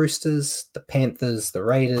Knights, the Roosters, the Panthers, the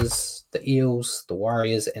Raiders, the Eels, the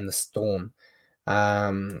Warriors, and the Storm.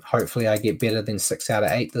 Hopefully I get better than 6 out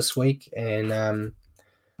of 8 this week, and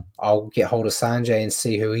I'll get hold of Sanjay and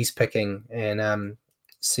see who he's picking, and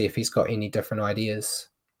see if he's got any different ideas.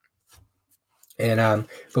 And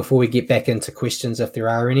before we get back into questions, if there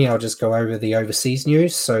are any, I'll just go over the overseas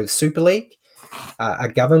news. So the Super League, a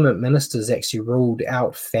government minister has actually ruled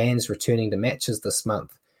out fans returning to matches this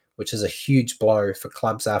month, which is a huge blow for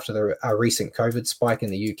clubs after a recent COVID spike in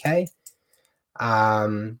the UK.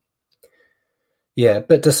 Yeah, a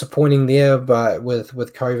bit disappointing there, but with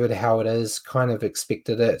COVID how it is, kind of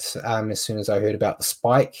expected it as soon as I heard about the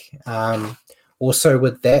spike. Also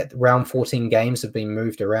with that, round 14 games have been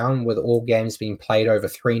moved around, with all games being played over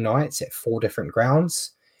 3 nights at 4 different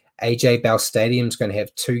grounds. AJ Bell Stadium is going to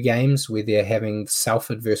have 2 games where they're having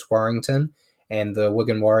Salford versus Warrington and the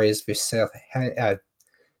Wigan Warriors versus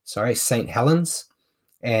St. Helens.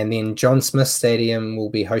 And then John Smith Stadium will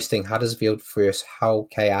be hosting Huddersfield versus Hull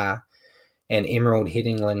KR, and Emerald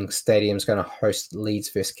Headingley Stadium is going to host Leeds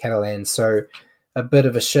versus Catalan. So a bit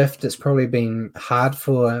of a shift. It's probably been hard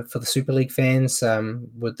for the Super League fans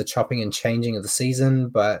with the chopping and changing of the season,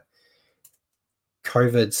 but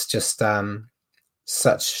COVID's just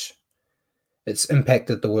it's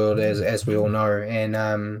impacted the world as we all know,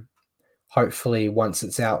 and hopefully once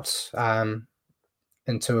it's out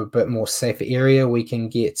into a bit more safer area, we can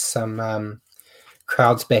get some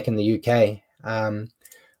crowds back in the UK.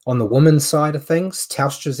 On the women's side of things,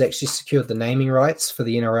 Telstra's actually secured the naming rights for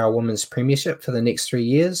the NRL Women's Premiership for the next 3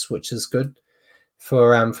 years, which is good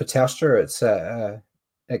for Telstra. It's a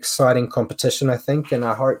exciting competition, I think, and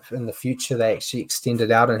I hope in the future they actually extend it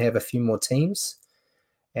out and have a few more teams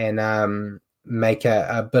and make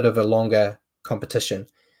a bit of a longer competition.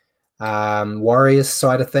 Warriors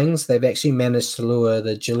side of things, they've actually managed to lure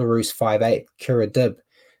the Jillaroos 5'8", Kira Dibb,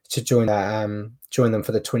 to join them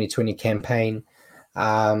for the 2020 campaign.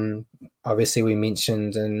 Obviously we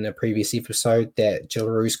mentioned in a previous episode that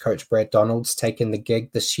Jillaroos coach Brad Donald's taken the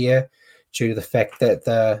gig this year due to the fact that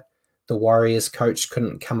the Warriors coach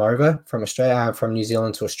couldn't come over from New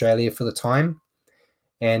Zealand to Australia for the time,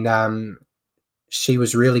 and she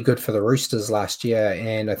was really good for the Roosters last year,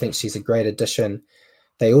 and I think she's a great addition.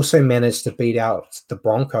 They also managed to beat out the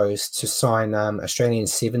Broncos to sign Australian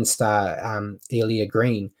 7-star Elia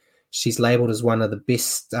Green. She's labelled as one of the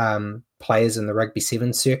best players in the rugby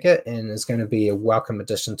 7 circuit and is going to be a welcome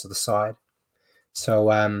addition to the side.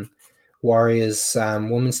 So Warriors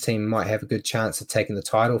women's team might have a good chance of taking the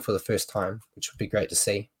title for the first time, which would be great to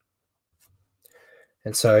see.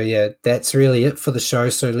 And so, yeah, that's really it for the show.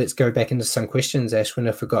 So let's go back into some questions, Ashwin,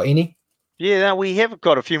 if we've got any. Yeah, we have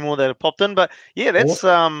got a few more that have popped in, but yeah, that's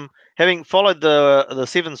having followed the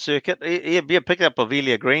 7 circuit. Yeah, picking up of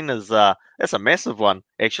Elia Green is that's a massive one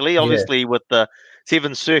actually. Obviously, with the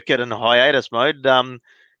 7 circuit in hiatus mode,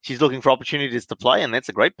 she's looking for opportunities to play, and that's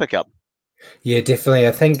a great pickup. Yeah, definitely.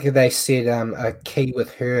 I think they said a key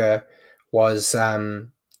with her was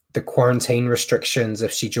the quarantine restrictions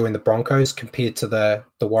if she joined the Broncos compared to the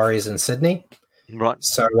Warriors in Sydney. Right.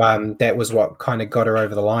 So that was what kind of got her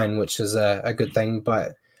over the line, which is a good thing.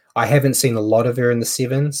 But I haven't seen a lot of her in the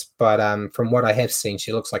sevens, but from what I have seen,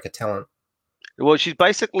 she looks like a talent. Well, she's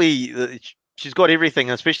basically she's got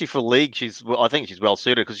everything, especially for league. I think she's well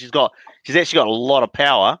suited because she's actually got a lot of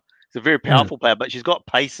power. It's a very powerful player, but she's got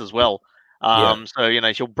pace as well.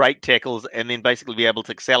 So she'll break tackles and then basically be able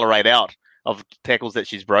to accelerate out of tackles that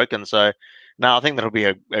she's broken. So no, I think that'll be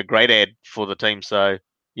a great ad for the team. So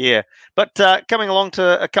yeah, but coming along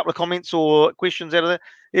to a couple of comments or questions out of there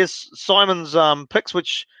is Simon's picks,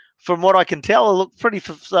 which from what I can tell look pretty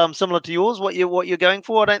similar to yours. What you're going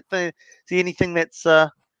for? I don't see anything that's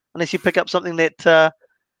unless you pick up something that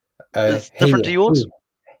is different to yours.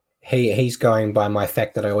 He's going by my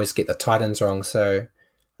fact that I always get the Titans wrong. So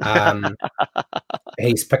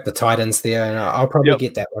he's picked the Titans there, and I'll probably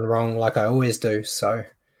get that one wrong like I always do. So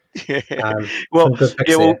we'll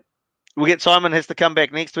get Simon has to come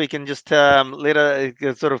back next week and just let her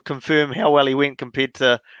sort of confirm how well he went compared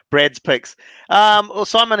to Brad's picks. Well,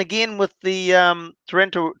 Simon again with the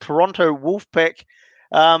Toronto Wolfpack,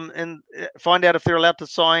 and find out if they're allowed to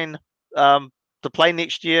sign to play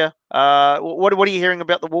next year. What are you hearing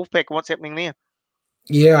about the Wolfpack? What's happening there?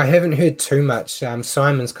 Yeah, I haven't heard too much.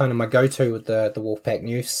 Simon's kind of my go-to with the Wolfpack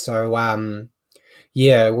news. So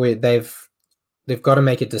they've got to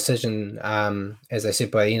make a decision, as I said,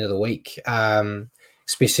 by the end of the week,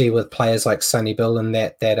 especially with players like Sonny Bill and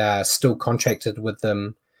that are still contracted with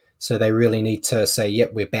them. So they really need to say,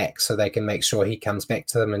 yep, we're back, so they can make sure he comes back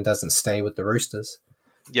to them and doesn't stay with the Roosters.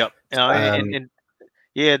 Yep.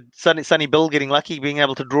 Sonny Bill getting lucky, being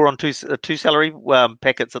able to draw on two salary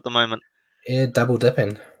packets at the moment. Yeah, double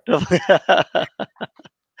dipping.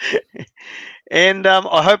 And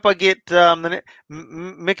I hope I get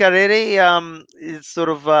Mikarere is sort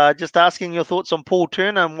of just asking your thoughts on Paul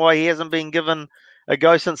Turner and why he hasn't been given a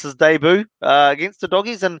go since his debut against the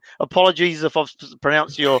Doggies. And apologies if I've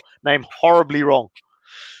pronounced your name horribly wrong.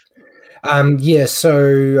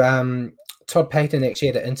 So Todd Payton actually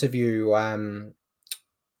had an interview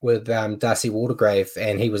with Darcy Watergrave,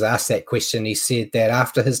 and he was asked that question. He said that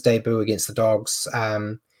after his debut against the Dogs,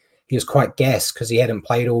 he was quite gassed because he hadn't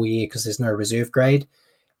played all year because there's no reserve grade.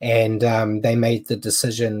 And they made the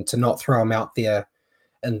decision to not throw him out there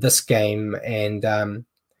in this game and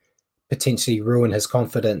potentially ruin his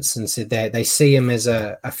confidence, and said that they see him as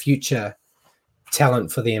a future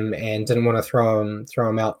talent for them and didn't want to throw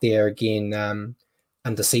him out there again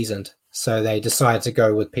underseasoned. So they decided to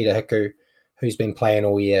go with Peter Hiku, who's been playing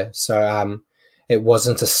all year. So it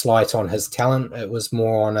wasn't a slight on his talent. It was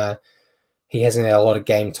more on he hasn't had a lot of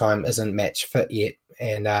game time, isn't match fit yet,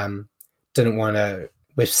 and didn't want to.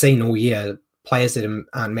 We've seen all year players that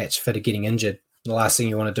aren't match fit are getting injured. The last thing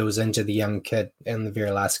you want to do is injure the young kid in the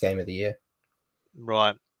very last game of the year.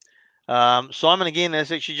 Right. Simon, again,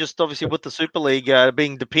 is actually just obviously with the Super League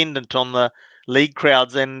being dependent on the league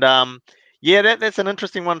crowds. And that's an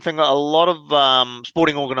interesting one thing. A lot of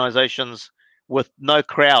sporting organizations with no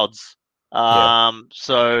crowds.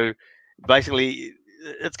 So basically,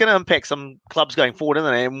 it's going to impact some clubs going forward,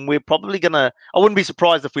 isn't it? And we're probably going to, I wouldn't be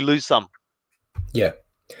surprised if we lose some. Yeah.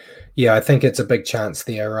 Yeah, I think it's a big chance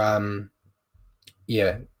there.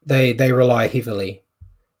 They rely heavily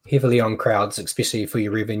on crowds, especially for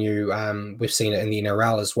your revenue. We've seen it in the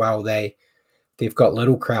NRL as well. They've got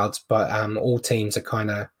little crowds, but all teams are kind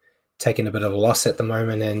of taking a bit of a loss at the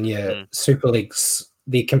moment. And Super Leagues,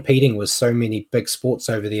 they're competing with so many big sports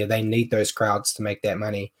over there. They need those crowds to make that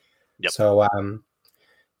money. Yep. So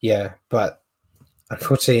but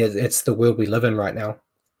unfortunately, it's the world we live in right now.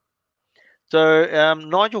 So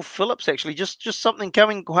Nigel Phillips, actually, just something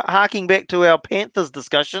harking back to our Panthers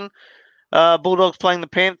discussion. Bulldogs playing the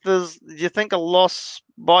Panthers. Do you think a loss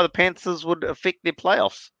by the Panthers would affect their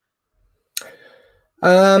playoffs?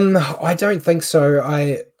 I don't think so.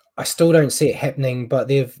 I still don't see it happening, but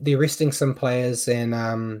they're resting some players,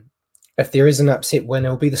 and if there is an upset win,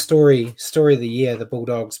 it'll be the story of the year, the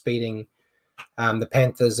Bulldogs beating the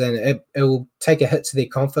Panthers, and it will take a hit to their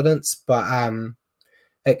confidence, but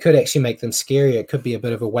it could actually make them scary. It could be a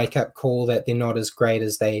bit of a wake-up call that they're not as great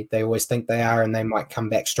as they always think they are, and they might come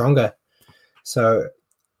back stronger. So,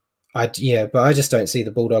 but I just don't see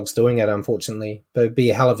the Bulldogs doing it, unfortunately. But it'd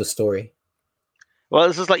be a hell of a story. Well,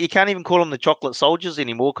 this is like you can't even call them the Chocolate Soldiers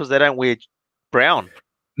anymore because they don't wear brown.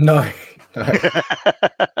 No.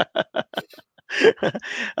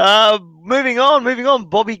 Moving on.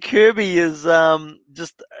 Bobby Kirby is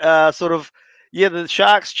just the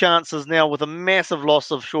Sharks' chances now with a massive loss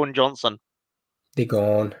of Sean Johnson. They're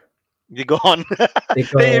gone. You're gone. They're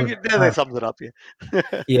gone. That sums it up. Yeah.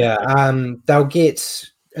 Yeah. They'll get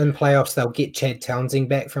in playoffs. They'll get Chad Townsend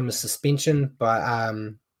back from a suspension, but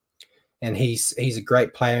and he's a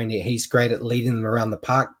great player and he's great at leading them around the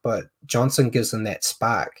park. But Johnson gives them that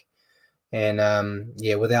spark, and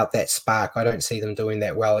without that spark, I don't see them doing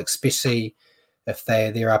that well, especially if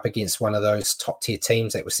they're up against one of those top tier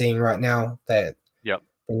teams that we're seeing right now. That they're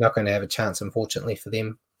not going to have a chance, unfortunately, for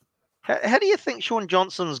them. How do you think Sean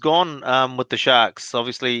Johnson's gone with the Sharks?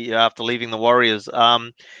 Obviously, after leaving the Warriors, I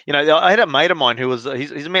had a mate of mine who was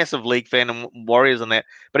he's a massive league fan and Warriors and that,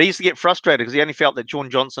 but he used to get frustrated because he only felt that Sean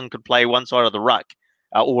Johnson could play one side of the ruck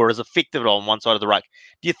or is effective on one side of the ruck.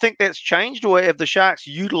 Do you think that's changed, or have the Sharks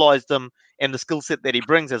utilised him and the skill set that he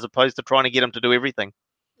brings as opposed to trying to get him to do everything?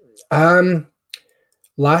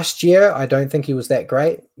 Last year, I don't think he was that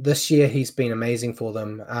great. This year, he's been amazing for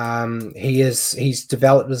them. He's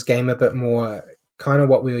developed his game a bit more, kind of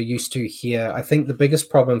what we were used to here. I think the biggest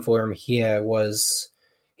problem for him here was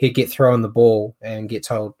he'd get thrown the ball and get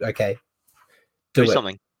told, okay, do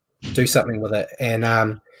something with it.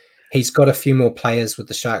 And he's got a few more players with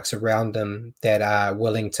the Sharks around him that are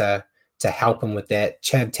willing to help him with that.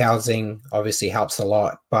 Chad Townsend obviously helps a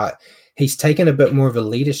lot, but he's taken a bit more of a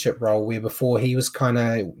leadership role where before he was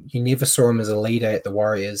you never saw him as a leader at the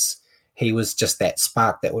Warriors. He was just that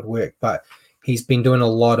spark that would work, but he's been doing a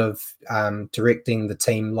lot of directing the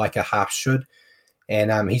team like a half should.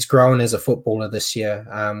 And he's grown as a footballer this year,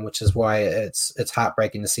 which is why it's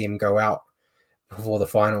heartbreaking to see him go out before the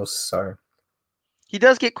finals. So he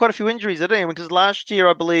does get quite a few injuries, doesn't he? Because last year,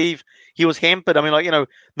 I believe he was hampered. I mean,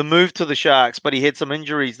 the move to the Sharks, but he had some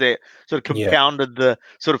injuries that sort of compounded the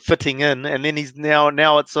sort of fitting in. And then he's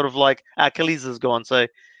now it's sort of like Achilles is gone. So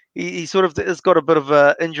he sort of has got a bit of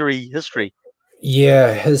a injury history.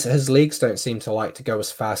 Yeah, his legs don't seem to like to go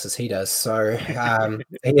as fast as he does. So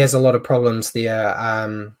he has a lot of problems there.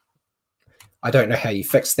 I don't know how you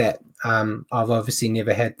fix that. I've obviously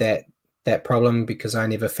never had that problem because I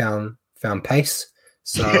never found pace.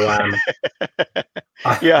 So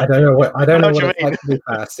I don't know what it's like to be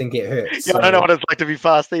fast and get hurt. Yeah, I don't know what it's like to be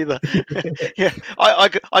fast either. Yeah,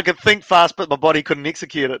 I could think fast, but my body couldn't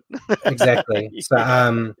execute it. Exactly.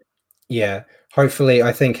 So hopefully,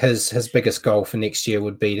 I think his biggest goal for next year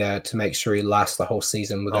would be to make sure he lasts the whole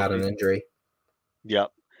season without an injury. Yeah.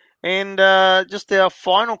 And just our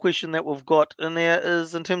final question that we've got in there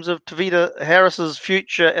is in terms of Tavita Harris's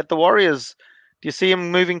future at the Warriors. Do you see him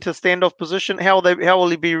moving to standoff position? How will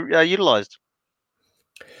he be utilised?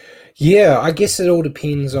 Yeah, I guess it all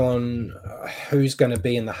depends on who's going to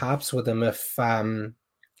be in the halves with him. If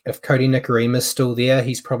Cody Nikorima is still there,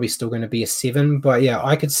 he's probably still going to be a 7. But yeah,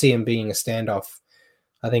 I could see him being a standoff.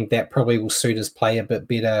 I think that probably will suit his play a bit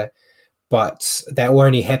better. But that will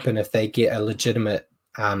only happen if they get a legitimate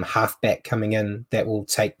halfback coming in that will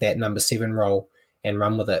take that number 7 role and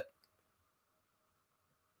run with it.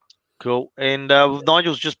 Cool. And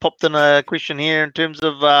Nigel's just popped in a question here in terms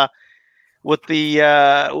of with the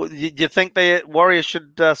do you think the Warriors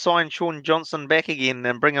should sign Sean Johnson back again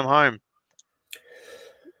and bring him home?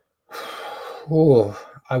 Oh,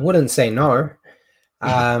 I wouldn't say no.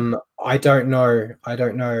 I don't know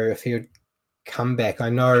if he would come back. I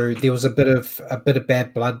know there was a bit of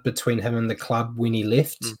bad blood between him and the club when he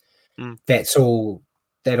left. That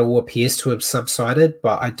all appears to have subsided,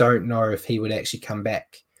 but I don't know if he would actually come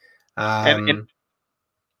back. And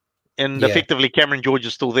effectively Cameron George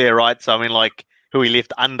is still there, right? So I mean, like who he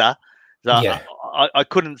left under. So I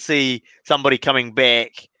couldn't see somebody coming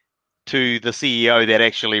back to the CEO that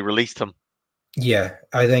actually released him. Yeah,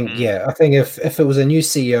 I think if it was a new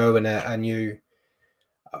CEO and a new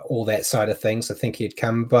all that side of things, I think he'd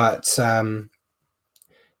come. But I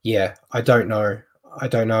don't know.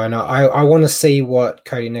 And I want to see what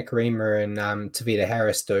Cody Nikorima and Tavita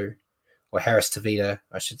Harris do. Or Harris Tavita,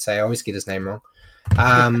 I should say. I always get his name wrong.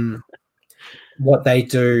 What they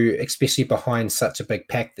do, especially behind such a big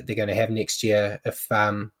pack that they're going to have next year, if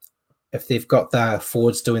they've got the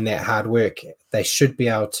forwards doing that hard work, they should be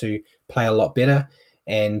able to play a lot better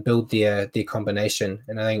and build their combination.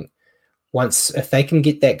 And I think if they can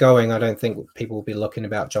get that going, I don't think people will be looking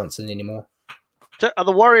about Johnson anymore. So are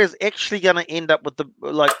the Warriors actually going to end up with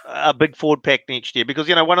a big forward pack next year? Because,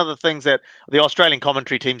 one of the things that the Australian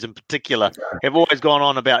commentary teams in particular have always gone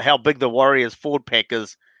on about how big the Warriors forward pack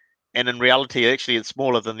is. And in reality, actually, it's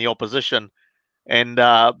smaller than the opposition. And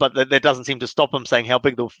but that doesn't seem to stop them saying how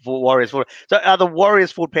big the Warriors forward. So are the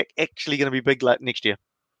Warriors forward pack actually going to be big next year?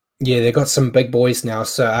 Yeah, they've got some big boys now.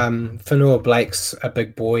 So Fanua Blake's a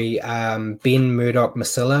big boy. Ben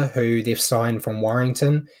Murdoch-Masila, who they've signed from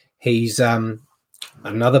Warrington, he's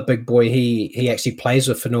another big boy. He actually plays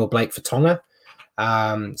with Whenua Blake for Tonga.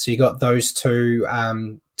 So you got those two.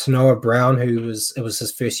 Tanoa Brown, it was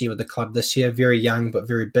his first year with the club this year, very young but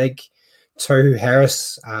very big. Tohu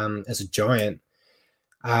Harris is a giant.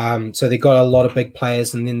 So they got a lot of big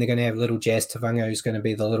players, and then they're going to have little Jazz Tavanga, who's going to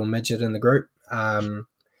be the little midget in the group.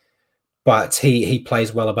 But he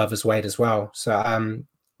plays well above his weight as well. So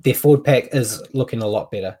their forward pack is looking a lot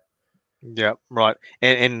better. Yeah, right.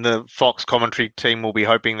 And the Fox commentary team will be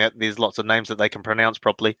hoping that there's lots of names that they can pronounce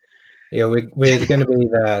properly. Yeah, we're going to be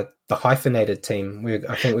the hyphenated team.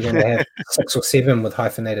 I think we're going to have 6 or 7 with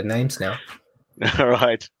hyphenated names now. All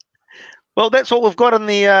right. Well, that's what we've got in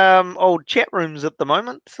the old chat rooms at the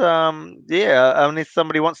moment. Unless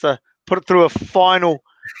somebody wants to put it through a final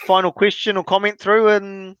question or comment through,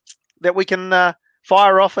 and that we can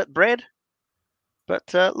fire off at Brad.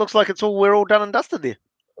 But looks like we're all done and dusted there.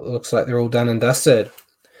 Looks like they're all done and dusted.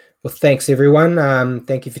 Well, thanks everyone.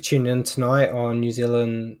 Thank you for tuning in tonight on New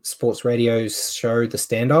Zealand Sports Radio's show, The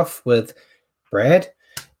Standoff, with Brad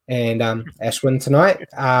and Ashwin tonight.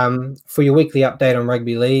 For your weekly update on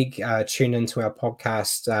rugby league, tune into our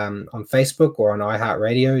podcast on Facebook or on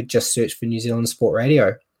iHeartRadio. Just search for New Zealand Sport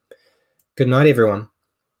Radio. Good night, everyone.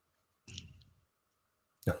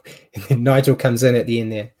 And then Nigel comes in at the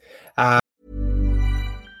end there.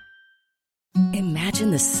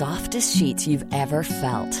 Imagine the softest sheets you've ever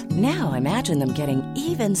felt. Now imagine them getting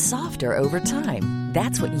even softer over time.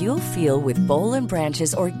 That's what you'll feel with Boll &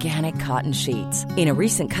 Branch's organic cotton sheets. In a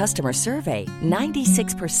recent customer survey,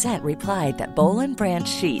 96% replied that Boll & Branch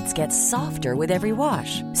sheets get softer with every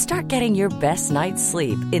wash. Start getting your best night's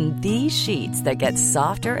sleep in these sheets that get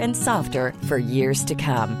softer and softer for years to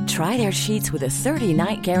come. Try their sheets with a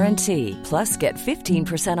 30-night guarantee. Plus, get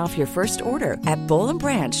 15% off your first order at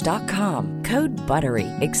bollandbranch.com. Code BUTTERY.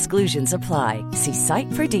 Exclusions apply. See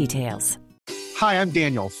site for details. Hi, I'm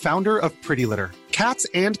Daniel, founder of Pretty Litter. Cats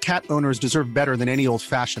and cat owners deserve better than any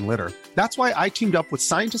old-fashioned litter. That's why I teamed up with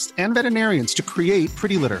scientists and veterinarians to create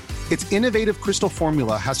Pretty Litter. Its innovative crystal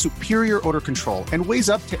formula has superior odor control and weighs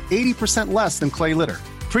up to 80% less than clay litter.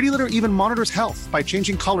 Pretty Litter even monitors health by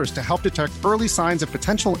changing colors to help detect early signs of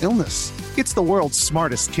potential illness. It's the world's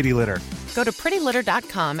smartest kitty litter. Go to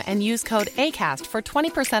prettylitter.com and use code ACAST for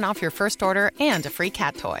 20% off your first order and a free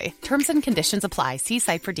cat toy. Terms and conditions apply. See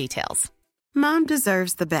site for details. Mom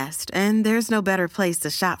deserves the best, and there's no better place to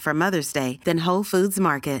shop for Mother's Day than Whole Foods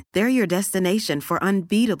Market. They're your destination for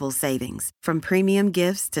unbeatable savings, from premium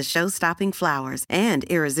gifts to show-stopping flowers and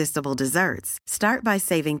irresistible desserts. Start by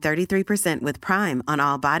saving 33% with Prime on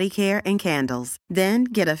all body care and candles. Then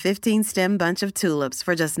get a 15-stem bunch of tulips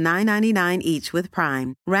for just $9.99 each with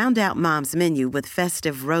Prime. Round out Mom's menu with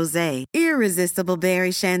festive rosé, irresistible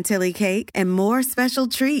berry chantilly cake, and more special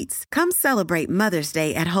treats. Come celebrate Mother's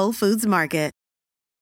Day at Whole Foods Market.